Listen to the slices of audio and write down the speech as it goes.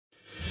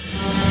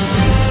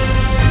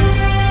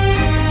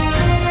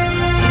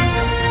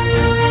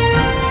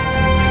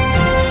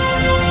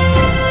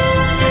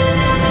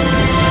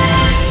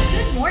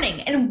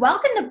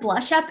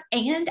Blush Up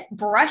and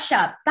Brush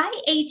Up by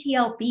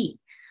ATLB.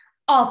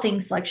 All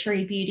things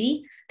luxury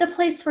beauty, the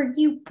place where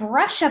you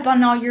brush up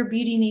on all your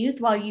beauty news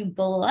while you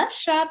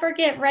blush up or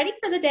get ready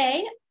for the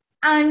day.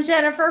 I'm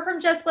Jennifer from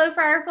Just Glow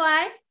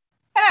Firefly.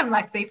 And I'm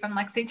Lexi from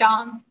Lexi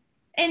John.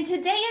 And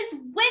today is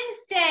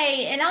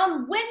Wednesday. And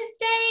on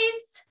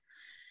Wednesdays,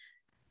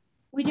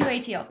 we do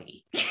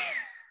ATLB.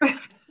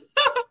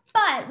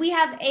 But we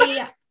have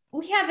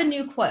a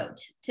new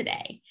quote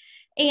today.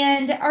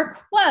 And our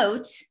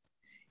quote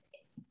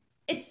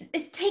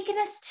is taking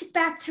us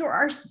back to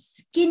our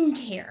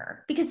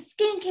skincare, because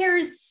skincare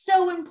is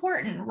so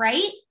important,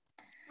 right?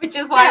 Which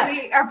is why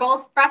we are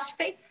both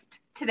fresh-faced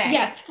today.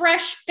 Yes,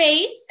 fresh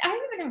face.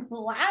 I even have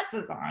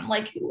glasses on.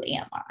 Like, who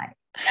am I?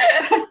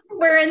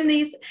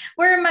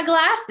 wearing my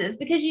glasses,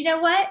 because you know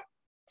what?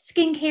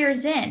 Skincare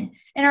is in.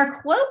 And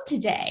our quote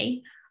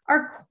today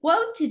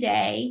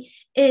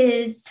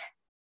is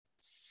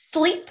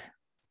sleep,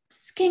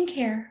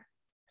 skincare,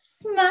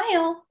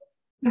 smile,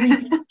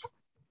 repeat.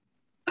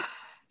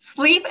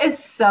 Sleep is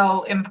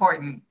so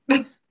important.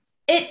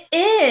 It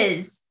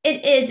is.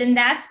 And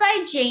that's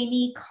by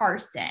Jamie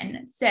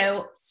Carson.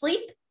 So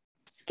sleep,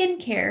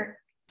 skincare,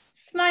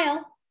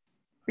 smile,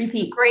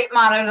 repeat. Great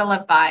motto to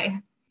live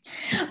by.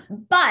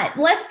 But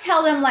let's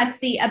tell them,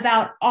 Lexi,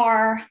 about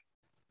our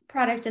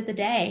product of the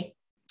day.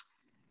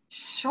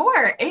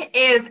 Sure. It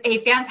is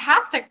a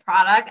fantastic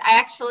product.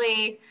 have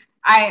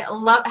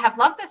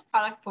loved this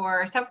product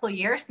for several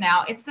years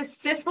now. It's the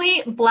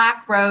Sisley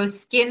Black Rose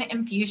Skin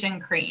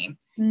Infusion Cream.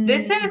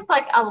 This is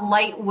like a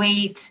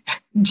lightweight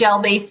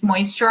gel-based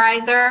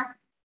moisturizer,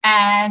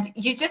 and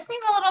you just need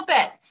a little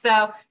bit.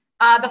 So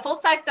the full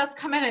size does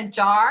come in a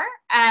jar,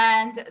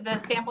 and the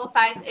sample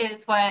size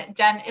is what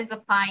Jen is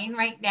applying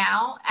right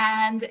now.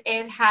 And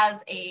it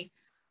has a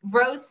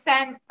rose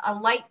scent, a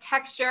light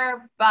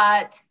texture,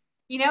 but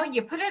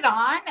you put it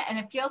on and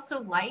it feels so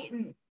light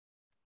and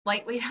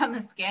lightweight on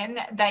the skin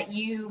that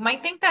you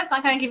might think that's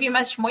not going to give you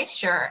much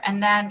moisture,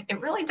 and then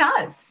it really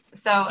does.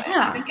 So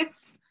yeah. I think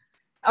it's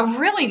a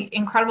really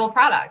incredible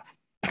product.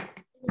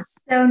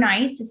 It's so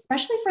nice,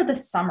 especially for the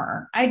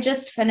summer. I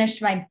just finished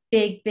my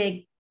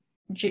big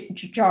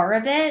jar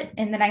of it,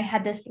 and then I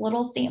had this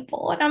little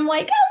sample, and I'm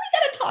like, oh, we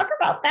got to talk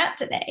about that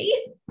today.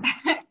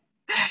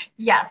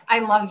 Yes, I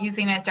love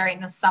using it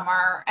during the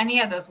summer,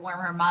 any of those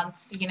warmer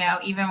months,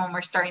 even when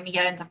we're starting to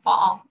get into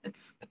fall.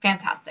 It's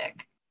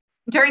fantastic.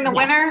 During the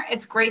winter,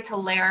 it's great to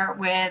layer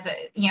with,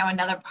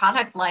 another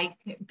product like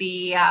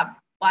the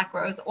Black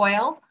Rose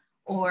Oil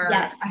or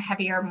a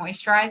heavier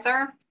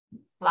moisturizer.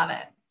 Love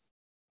it.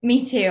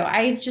 Me too.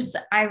 I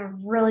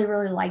really,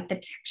 really like the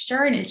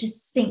texture, and it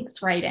just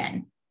sinks right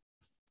in.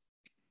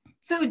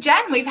 So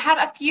Jen, we've had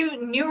a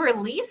few new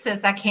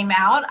releases that came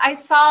out. I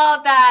saw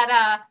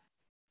that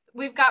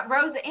we've got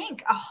Rose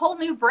Inc., a whole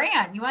new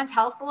brand. You want to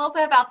tell us a little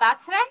bit about that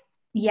today?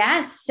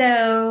 Yes.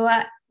 So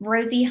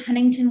Rosie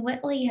Huntington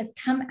Whitley has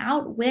come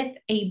out with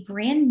a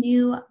brand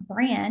new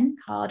brand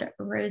called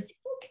Rose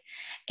Inc.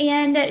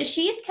 And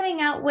she's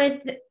coming out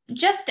with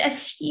just a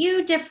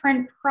few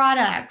different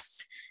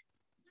products.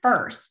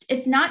 First,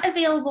 it's not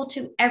available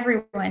to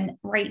everyone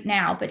right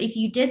now, but if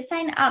you did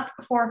sign up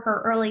for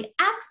her early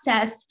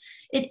access,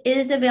 it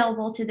is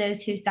available to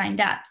those who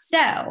signed up.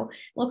 So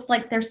looks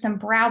like there's some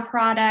brow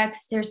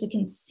products, there's a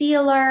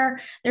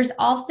concealer, there's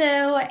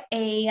also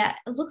it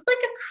looks like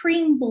a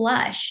cream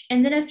blush,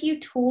 and then a few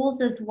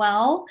tools as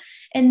well,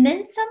 and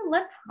then some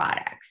lip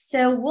products.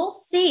 So we'll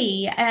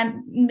see,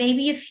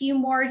 maybe a few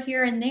more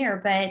here and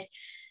there, but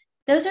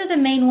those are the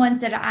main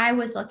ones that I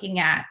was looking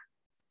at,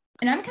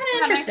 and I'm kind of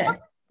interested.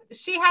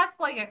 She has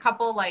like a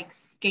couple like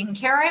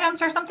skincare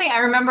items or something. I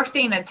remember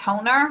seeing a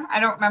toner. I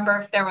don't remember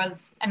if there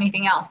was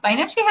anything else, but I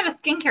know she had a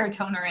skincare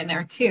toner in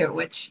there too,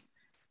 which,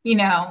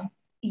 I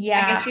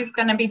guess she's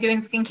going to be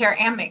doing skincare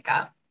and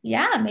makeup.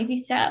 Yeah, maybe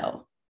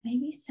so. I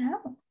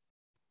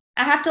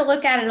have to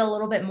look at it a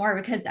little bit more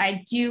because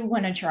I do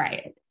want to try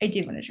it.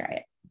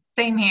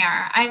 Same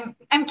here.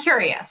 I'm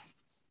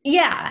curious.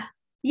 Yeah.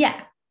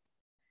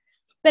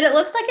 But it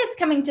looks like it's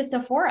coming to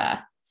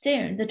Sephora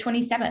soon, the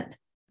 27th.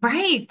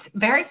 Right.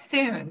 Very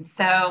soon.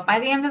 So by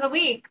the end of the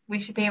week, we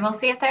should be able to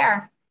see it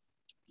there.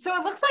 So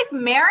it looks like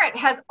Merit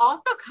has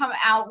also come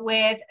out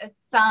with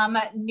some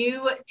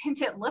new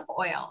tinted lip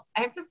oils.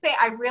 I have to say,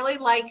 I really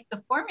like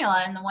the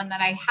formula and the one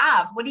that I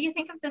have. What do you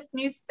think of this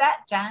new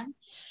set, Jen?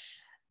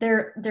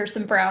 There's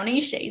some brownie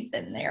shades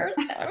in there,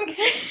 so I'm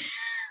kind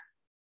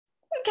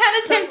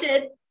of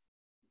tempted.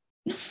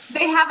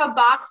 They have a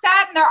box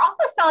set, and they're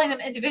also selling them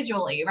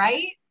individually,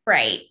 right?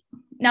 Right.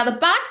 Now, the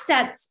box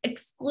set's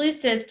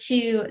exclusive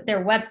to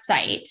their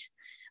website,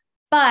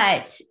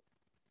 but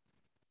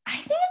I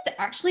think it's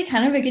actually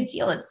kind of a good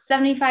deal. It's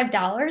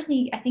 $75.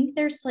 And I think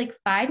there's like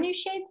 5 new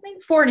shades, maybe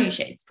 4 new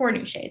shades.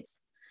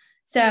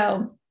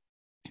 So,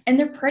 and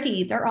they're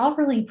pretty. They're all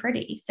really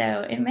pretty.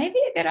 So it may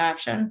be a good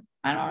option.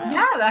 I don't know.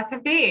 Yeah, that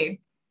could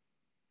be.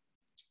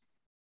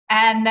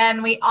 And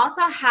then we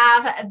also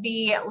have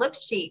the lip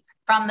sheets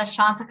from the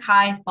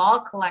Chantecaille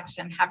Fall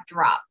collection have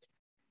dropped.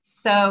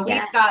 So we've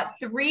Yes. got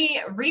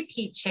 3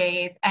 repeat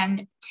shades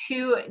and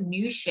 2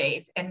 new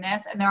shades in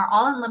this, and they're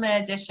all in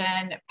limited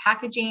edition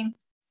packaging.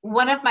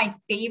 One of my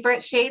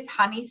favorite shades,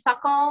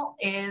 Honeysuckle,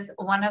 is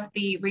one of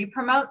the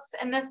re-promotes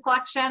in this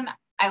collection.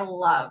 I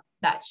love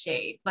that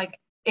shade. Like,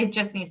 it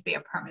just needs to be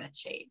a permanent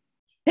shade.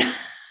 I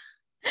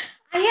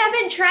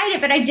haven't tried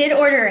it, but I did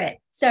order it.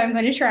 So I'm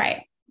going to try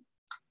it.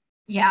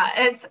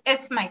 Yeah,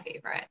 it's my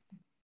favorite.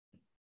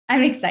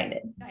 I'm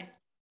excited.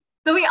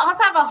 So we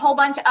also have a whole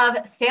bunch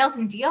of sales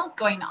and deals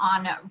going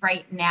on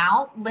right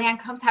now.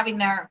 Lancome's having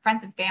their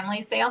friends and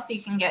family sale, so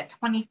you can get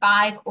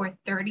 25 or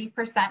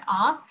 30%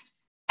 off.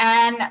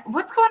 And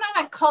what's going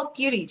on at Cult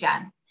Beauty,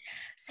 Jen?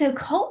 So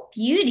Cult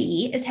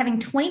Beauty is having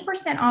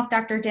 20% off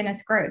Dr.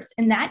 Dennis Gross.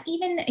 And that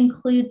even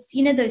includes,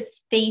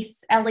 those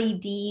face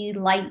LED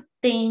light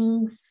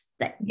things.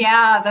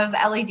 Yeah, those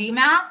LED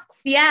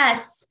masks.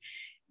 Yes.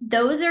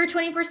 Those are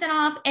 20%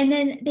 off. And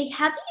then they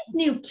have these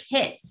new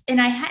kits, and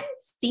I hadn't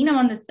seen them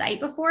on the site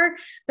before,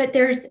 but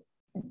there's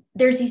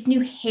these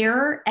new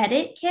hair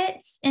edit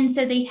kits. And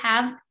so they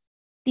have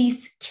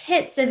these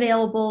kits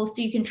available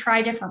so you can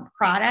try different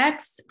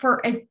products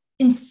for an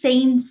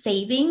insane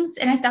savings.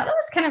 And I thought that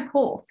was kind of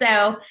cool. So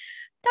I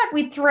thought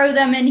we'd throw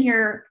them in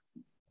here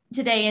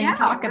today and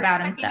talk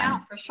about them.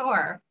 Out for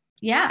sure.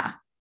 Yeah.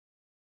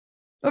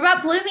 What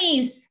about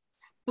Bloomies?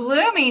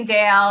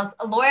 Bloomingdale's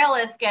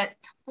loyalists get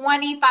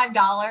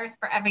 $25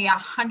 for every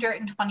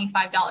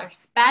 $125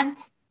 spent.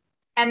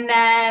 And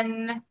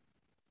then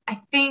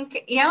I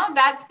think,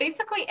 that's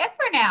basically it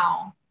for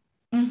now.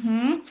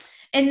 Mm-hmm.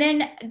 And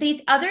then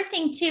the other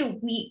thing too,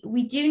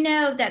 we do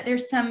know that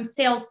there's some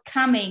sales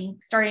coming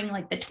starting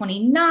like the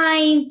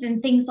 29th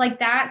and things like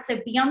that.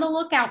 So be on the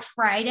lookout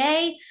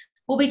Friday.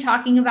 We'll be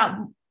talking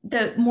about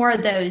more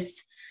of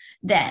those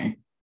then.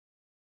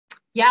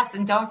 Yes,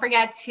 and don't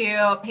forget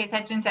to pay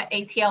attention to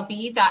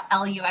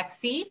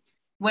atlb.luxc,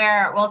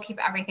 where we'll keep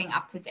everything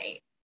up to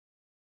date.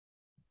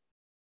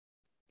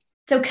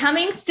 So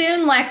coming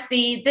soon,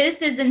 Lexi,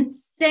 this is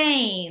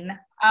insane.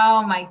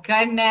 Oh my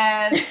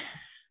goodness.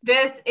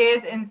 This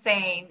is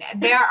insane.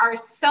 There are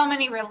so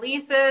many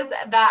releases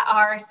that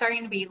are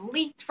starting to be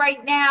leaked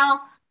right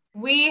now.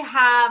 We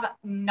have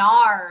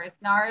NARS.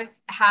 NARS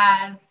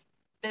has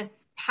this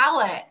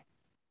palette.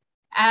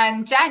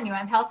 And Jen, you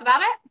want to tell us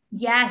about it?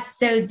 Yes.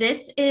 So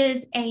this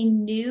is a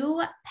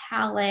new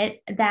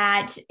palette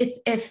that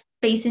is a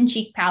face and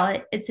cheek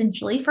palette,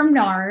 essentially from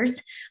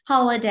NARS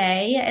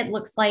Holiday. It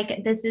looks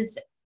like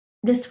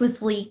this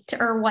was leaked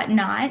or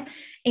whatnot,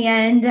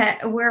 and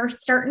we're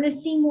starting to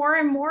see more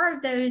and more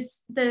of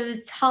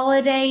those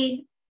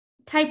holiday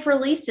type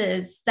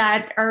releases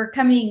that are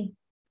coming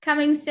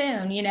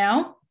soon.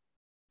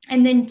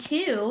 And then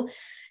two,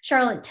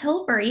 Charlotte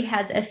Tilbury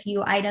has a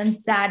few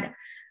items that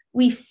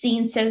we've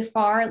seen so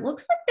far. It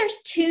looks like there's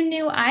 2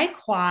 new eye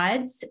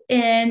quads,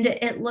 and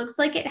it looks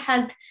like it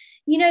has,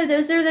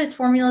 those are those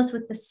formulas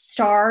with the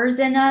stars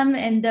in them.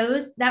 And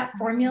that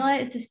formula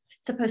is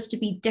supposed to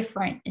be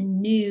different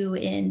and new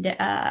and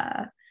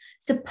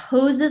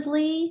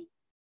supposedly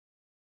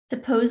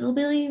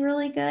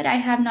really good. I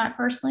have not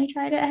personally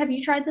tried it. Have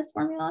you tried this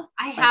formula?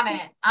 I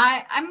haven't.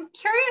 I'm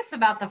curious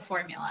about the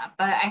formula,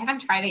 but I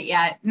haven't tried it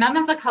yet. None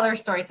of the color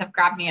stories have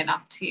grabbed me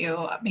enough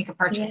to make a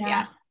purchase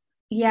yet.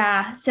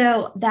 Yeah,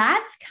 so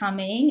that's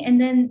coming.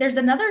 And then there's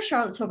another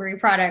Charlotte Tilbury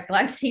product.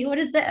 Lexi, what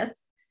is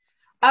this?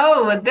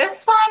 Oh,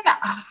 this one,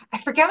 I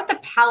forget what the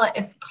palette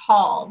is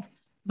called,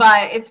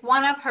 but it's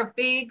one of her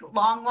big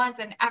long ones,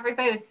 and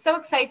everybody was so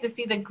excited to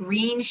see the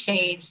green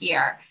shade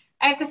here.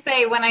 I have to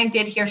say, when I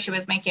did hear she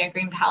was making a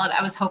green palette,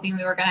 I was hoping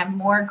we were going to have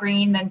more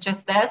green than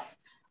just this,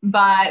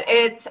 but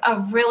it's a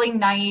really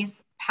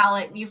nice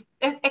palette.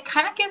 It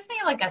kind of gives me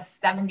like a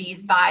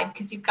 70s vibe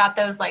because you've got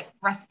those like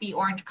rusty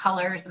orange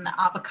colors and the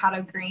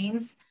avocado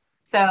greens.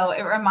 So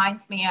it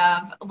reminds me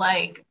of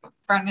like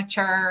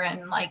furniture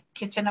and like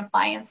kitchen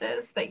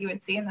appliances that you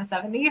would see in the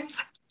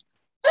 70s.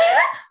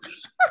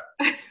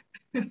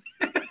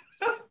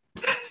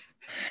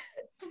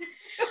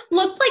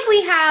 Looks like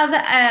we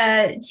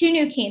have 2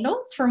 new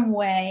candles from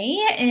Way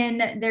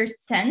in their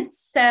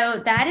scents.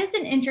 So that is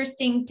an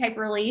interesting type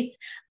release.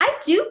 I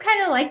do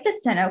kind of like the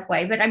scent of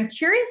Way, but I'm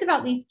curious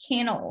about these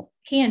candles.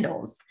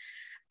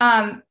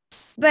 But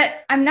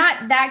I'm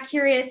not that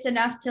curious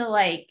enough to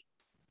like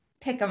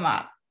pick them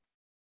up.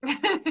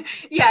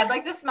 Yeah, I'd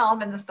like to smell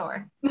them in the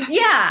store.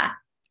 Yeah,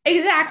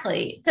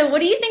 exactly. So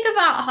what do you think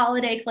about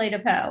Holiday Clé de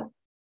Peau?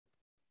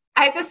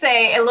 I have to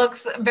say, it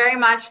looks very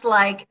much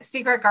like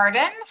Secret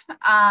Garden.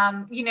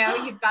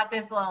 You've got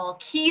this little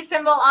key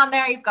symbol on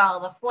there. You've got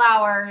all the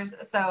flowers.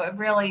 So it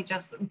really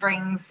just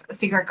brings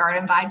Secret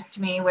Garden vibes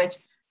to me, which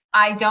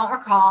I don't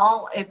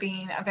recall it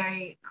being a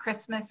very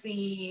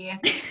Christmassy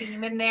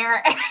theme in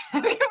there.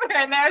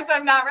 Anywhere in there. So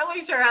I'm not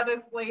really sure how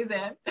this plays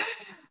in.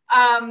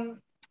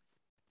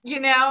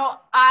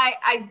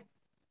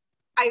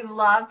 I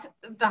loved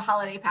the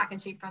holiday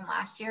packaging from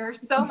last year,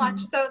 so much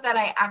so that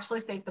I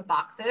actually saved the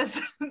boxes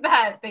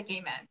that they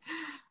came in.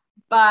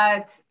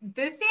 But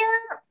this year,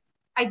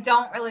 I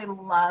don't really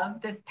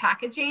love this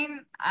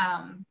packaging.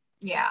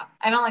 Yeah,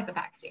 I don't like the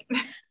packaging.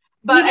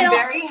 But You I'm know,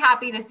 very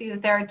happy to see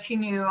that there are 2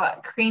 new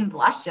cream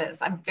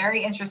blushes. I'm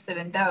very interested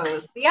in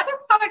those. The other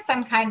products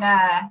I'm kind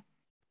of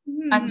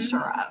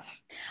unsure of.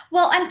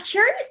 well, I'm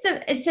curious.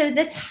 So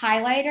this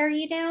highlighter,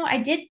 I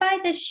did buy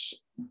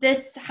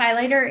this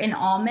highlighter in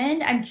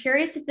almond. I'm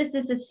curious if this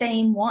is the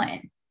same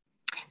one.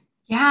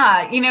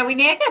 Yeah, we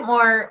need to get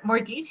more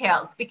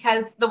details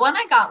because the one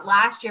I got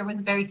last year was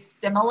very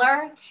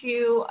similar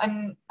to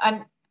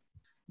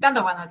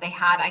another one that they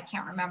had. I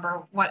can't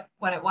remember what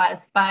it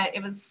was, but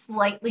it was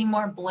slightly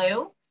more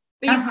blue.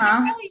 But you couldn't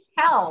Uh-huh. really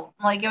tell.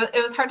 Like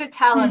it was hard to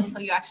tell Hmm.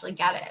 until you actually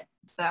get it.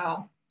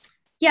 So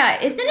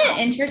Yeah, isn't it yeah, let's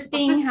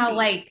interesting just how see.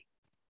 like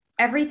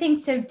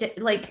everything's so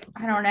like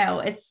I don't know,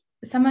 it's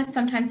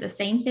sometimes the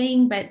same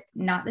thing but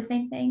not the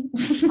same thing.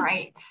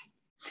 Right.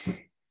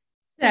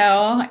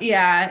 So,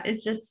 yeah,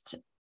 it's just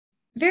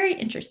very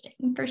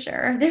interesting for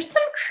sure. There's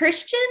some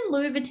Christian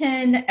Louis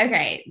Vuitton.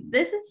 Okay,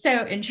 this is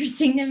so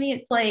interesting to me.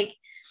 It's like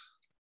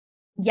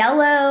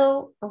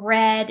yellow,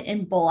 red,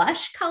 and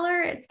blush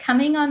color. It's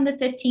coming on the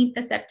 15th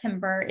of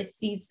September. It's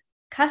these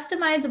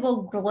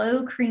customizable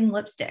glow cream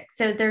lipsticks.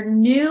 So they're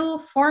new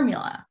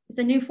formula. It's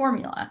a new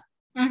formula.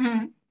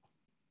 Mm-hmm.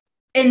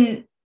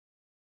 And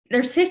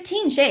there's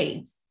 15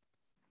 shades.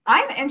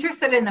 I'm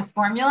interested in the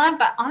formula,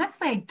 but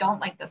honestly, I don't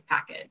like this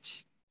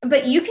package.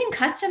 But you can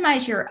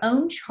customize your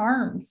own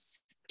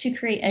charms to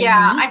create a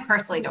Yeah, unique I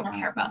personally don't care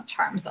design. about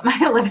charms on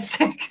my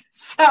lipstick.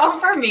 So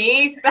for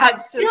me,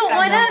 that's You just don't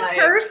kind want of a like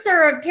purse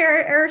or a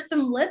pair or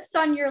some lips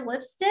on your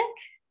lipstick?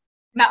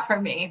 not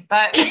for me,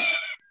 but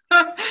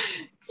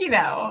you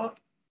know,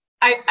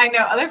 I know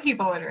other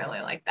people would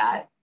really like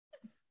that.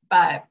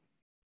 But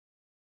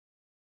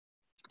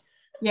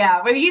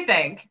yeah, what do you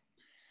think?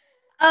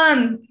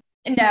 Um,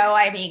 no,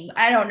 I mean,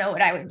 I don't know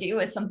what I would do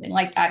with something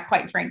like that,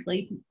 quite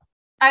frankly.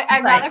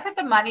 I'd But rather put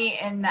the money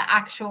in the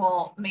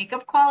actual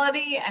makeup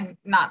quality and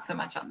not so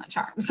much on the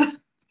charms.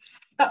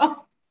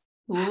 So,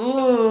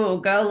 ooh,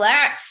 go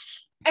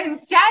Lex. and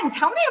Jen,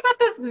 tell me about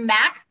this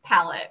MAC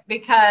palette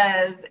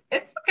because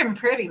it's looking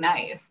pretty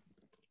nice.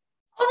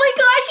 Oh my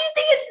gosh, you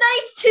think it's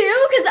nice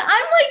too? Because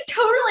I'm like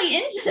totally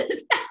into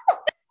this.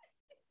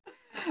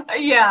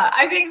 Yeah,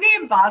 I think the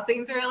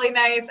embossing's really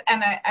nice,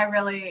 and I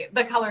really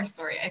the color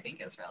story I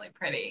think is really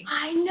pretty.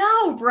 I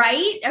know,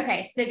 right?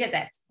 Okay, so get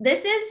this.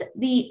 This is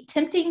the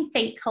Tempting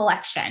Fate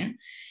collection.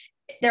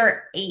 There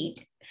are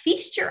 8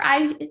 feast your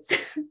eyes,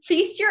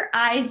 feast your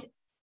eyes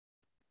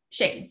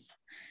shades,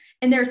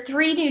 and there are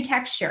 3 new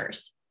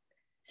textures.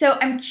 So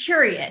I'm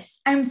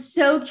curious. I'm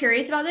so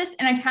curious about this,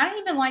 and I kind of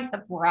even like the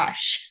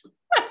brush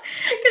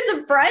because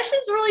the brush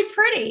is really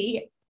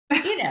pretty.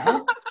 You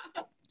know,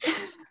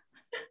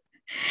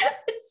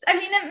 I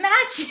mean, it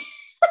matches.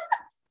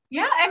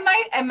 Yeah,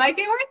 it might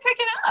be worth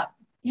picking up.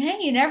 Yeah,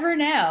 you never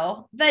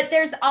know. But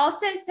there's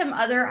also some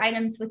other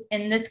items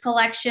within this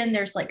collection.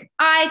 There's like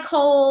eye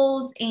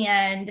koals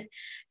and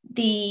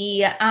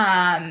the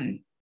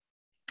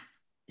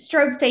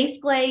strobe face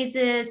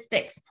glazes,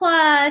 Fix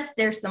Plus.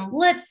 There's some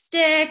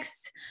lipsticks,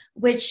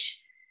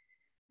 which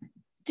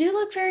do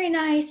look very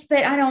nice,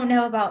 but I don't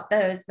know about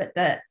those. But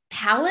the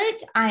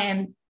palette, I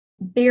am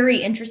very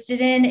interested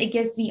in. It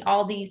gives me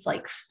all these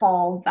like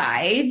fall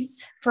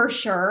vibes for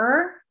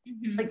sure.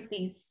 Mm-hmm. Like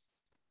these,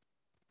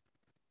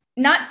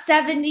 not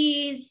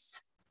 70s,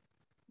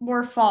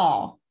 more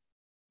fall.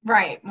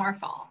 Right, more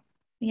fall.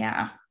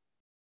 Yeah.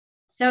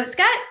 So it's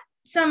got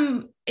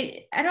some,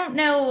 I don't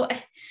know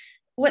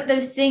what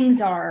those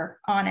things are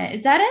on it.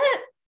 Is that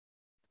it?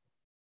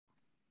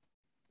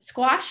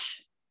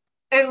 Squash?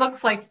 It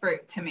looks like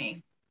fruit to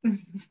me.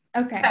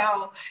 Okay.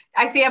 So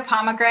I see a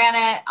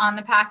pomegranate on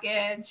the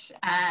package,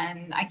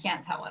 and I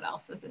can't tell what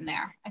else is in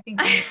there. I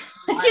think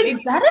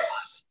Is that a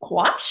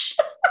squash?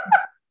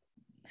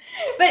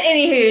 But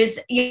anywho's,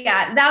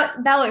 yeah,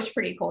 that looks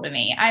pretty cool to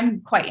me.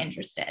 I'm quite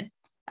interested.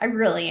 I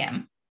really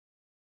am.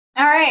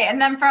 All right, and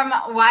then from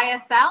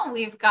YSL,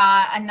 we've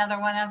got another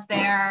one of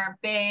their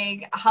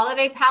big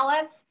holiday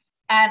palettes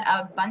and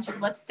a bunch of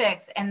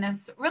lipsticks in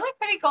this really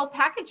pretty gold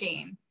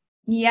packaging.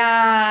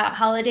 Yeah,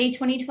 holiday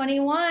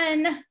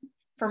 2021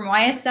 from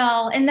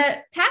YSL. And the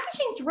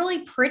packaging's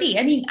really pretty.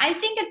 I mean, I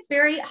think it's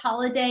very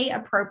holiday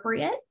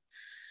appropriate.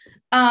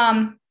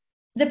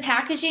 The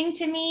packaging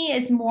to me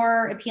is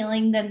more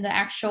appealing than the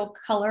actual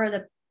color of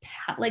the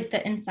like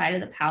the inside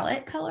of the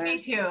palette Me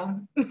colors.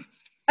 too.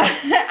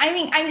 I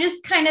mean, I'm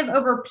just kind of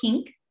over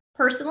pink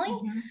personally.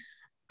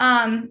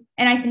 Mm-hmm.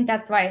 And I think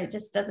that's why it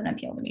just doesn't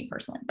appeal to me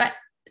personally, but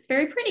it's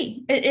very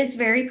pretty. It is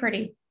very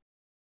pretty.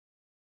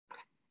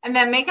 And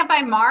then Makeup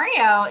by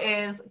Mario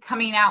is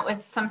coming out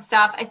with some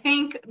stuff. I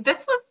think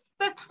this was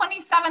the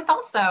 27th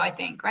also, I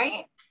think,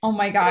 right? Oh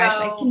my gosh,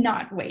 I So,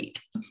 cannot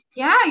wait.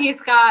 yeah, he's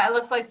got, it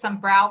looks like some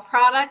brow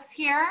products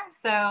here.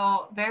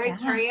 So very Yeah.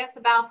 curious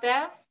about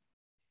this.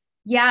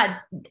 Yeah,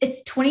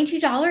 it's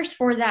 $22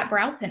 for that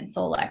brow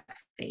pencil,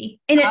 Lexi.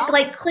 And it Well,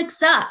 like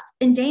clicks up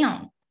and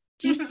down.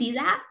 Do you see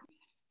that?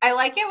 I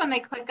like it when they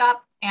click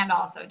up and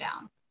also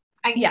down.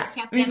 I Yeah,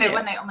 can't me stand it too.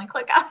 when they only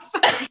click up.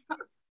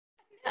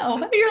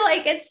 know. You're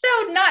like, it's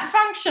so not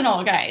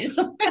functional, guys.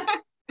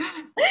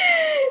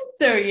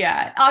 So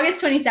yeah,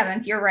 August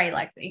 27th. You're right,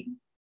 Lexi.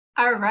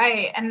 All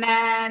right. And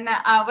then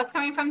what's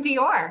coming from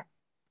Dior?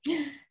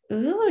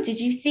 Ooh, did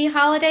you see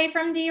Holiday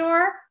from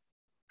Dior?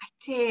 I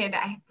did.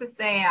 I have to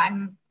say,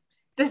 I'm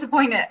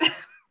disappointed.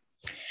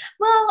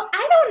 Well,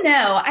 I don't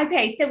know.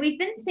 Okay, so we've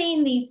been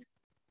seeing these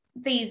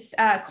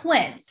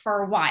quints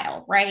for a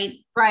while, right?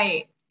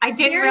 Right. I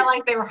didn't Here's,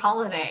 realize they were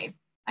holiday.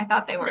 I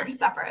thought they were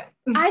separate.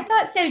 I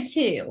thought so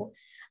too,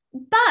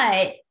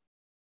 but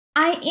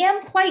I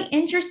am quite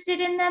interested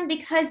in them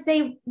because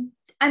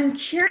I'm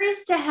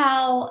curious to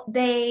how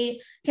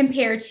they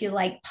compare to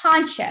like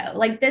Poncho.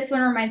 Like this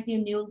one reminds me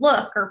of New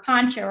Look or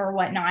Poncho or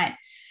whatnot.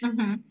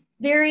 Mm-hmm.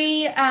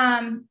 Very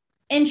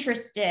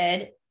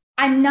interested.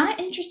 I'm not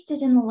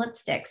interested in the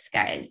lipsticks,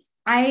 guys.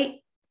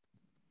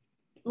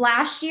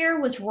 Last year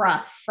was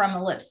rough from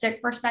a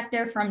lipstick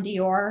perspective from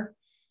Dior.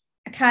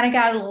 I kind of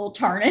got a little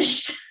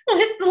tarnished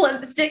with the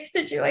lipstick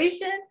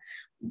situation,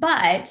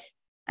 but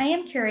I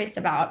am curious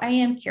about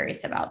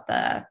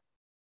the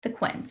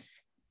quints.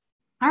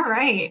 All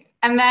right.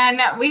 And then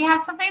we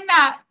have something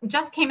that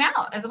just came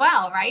out as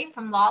well, right?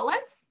 From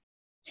Lawless.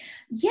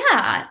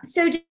 Yeah.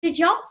 So did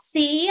y'all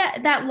see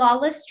that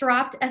Lawless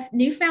dropped a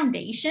new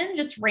foundation?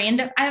 Just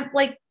random. I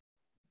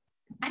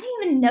didn't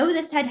even know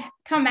this had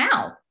come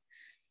out.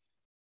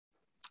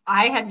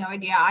 I had no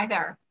idea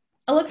either.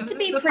 It looks It was to a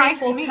be pretty surprise to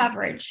full me.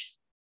 coverage.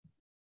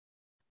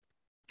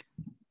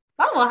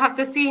 Well, we'll have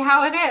to see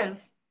how it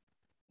is.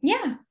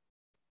 Yeah.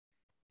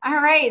 All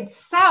right.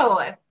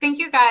 So thank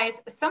you guys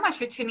so much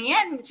for tuning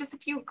in. Just a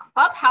few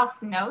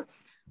Clubhouse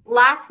notes.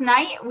 Last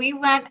night, we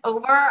went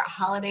over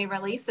holiday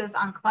releases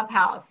on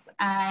Clubhouse.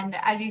 And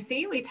as you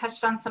see, we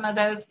touched on some of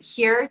those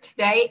here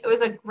today. It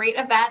was a great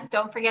event.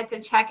 Don't forget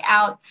to check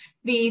out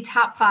the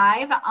top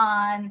 5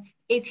 on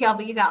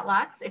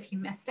ATLB.lux if you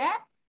missed it.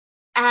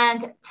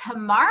 And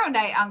tomorrow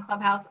night on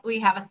Clubhouse, we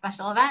have a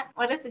special event.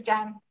 What is it,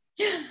 Jen?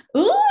 Ooh,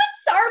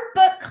 it's our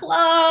book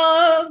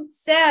club.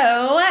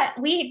 So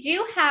we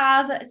do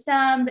have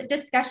some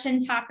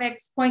discussion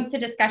topics, points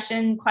of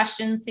discussion,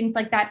 questions, things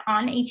like that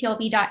on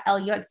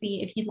atlb.luxe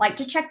if you'd like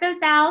to check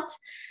those out.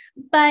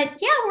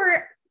 But yeah,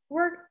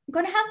 we're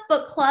going to have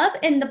book club,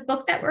 and the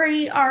book that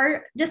we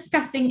are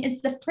discussing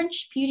is The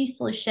French Beauty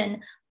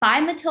Solution by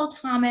Mathilde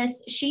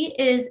Thomas. She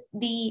is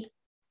the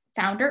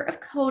founder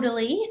of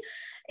Codily,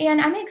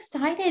 and I'm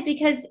excited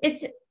because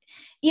it's,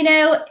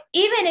 even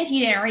if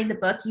you didn't read the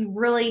book, you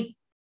really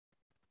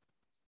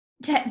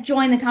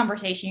join the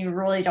conversation. You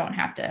really don't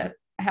have to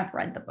have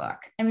read the book.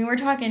 I mean, we're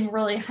talking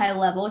really high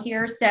level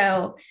here.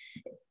 So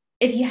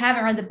if you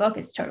haven't read the book,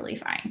 it's totally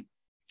fine.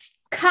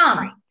 Come.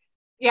 Right.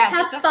 Yes,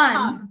 have fun.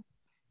 Come.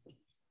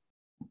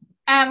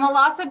 And we'll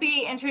also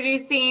be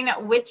introducing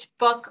which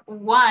book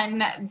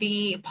won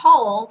the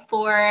poll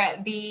for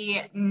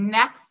the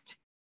next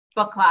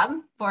book club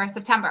for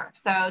September.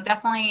 So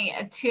definitely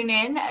tune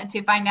in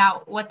to find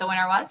out what the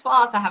winner was. We'll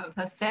also have it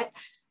posted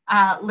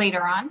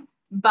later on.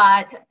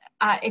 But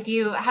if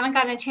you haven't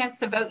gotten a chance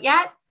to vote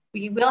yet,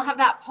 we will have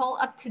that poll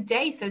up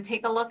today. So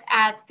take a look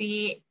at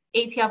the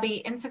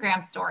ATLB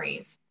Instagram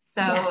stories.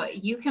 So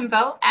you can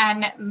vote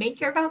and make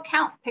your vote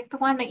count. Pick the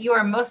one that you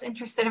are most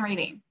interested in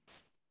reading.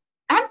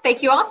 And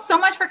thank you all so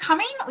much for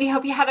coming. We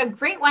hope you had a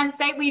great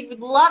Wednesday. We'd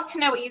love to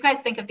know what you guys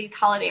think of these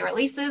holiday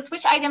releases.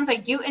 Which items are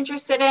you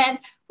interested in?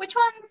 Which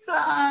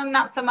ones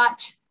not so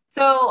much?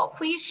 So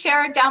please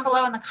share it down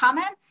below in the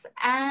comments.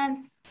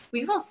 And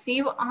we will see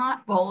you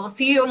we'll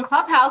see you in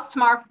Clubhouse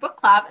tomorrow for book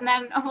club. And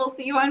then we'll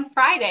see you on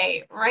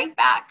Friday right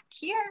back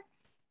here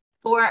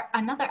for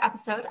another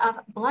episode of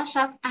Blush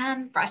Up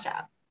and Brush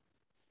Up.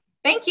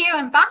 Thank you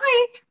and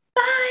bye.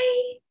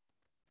 Bye.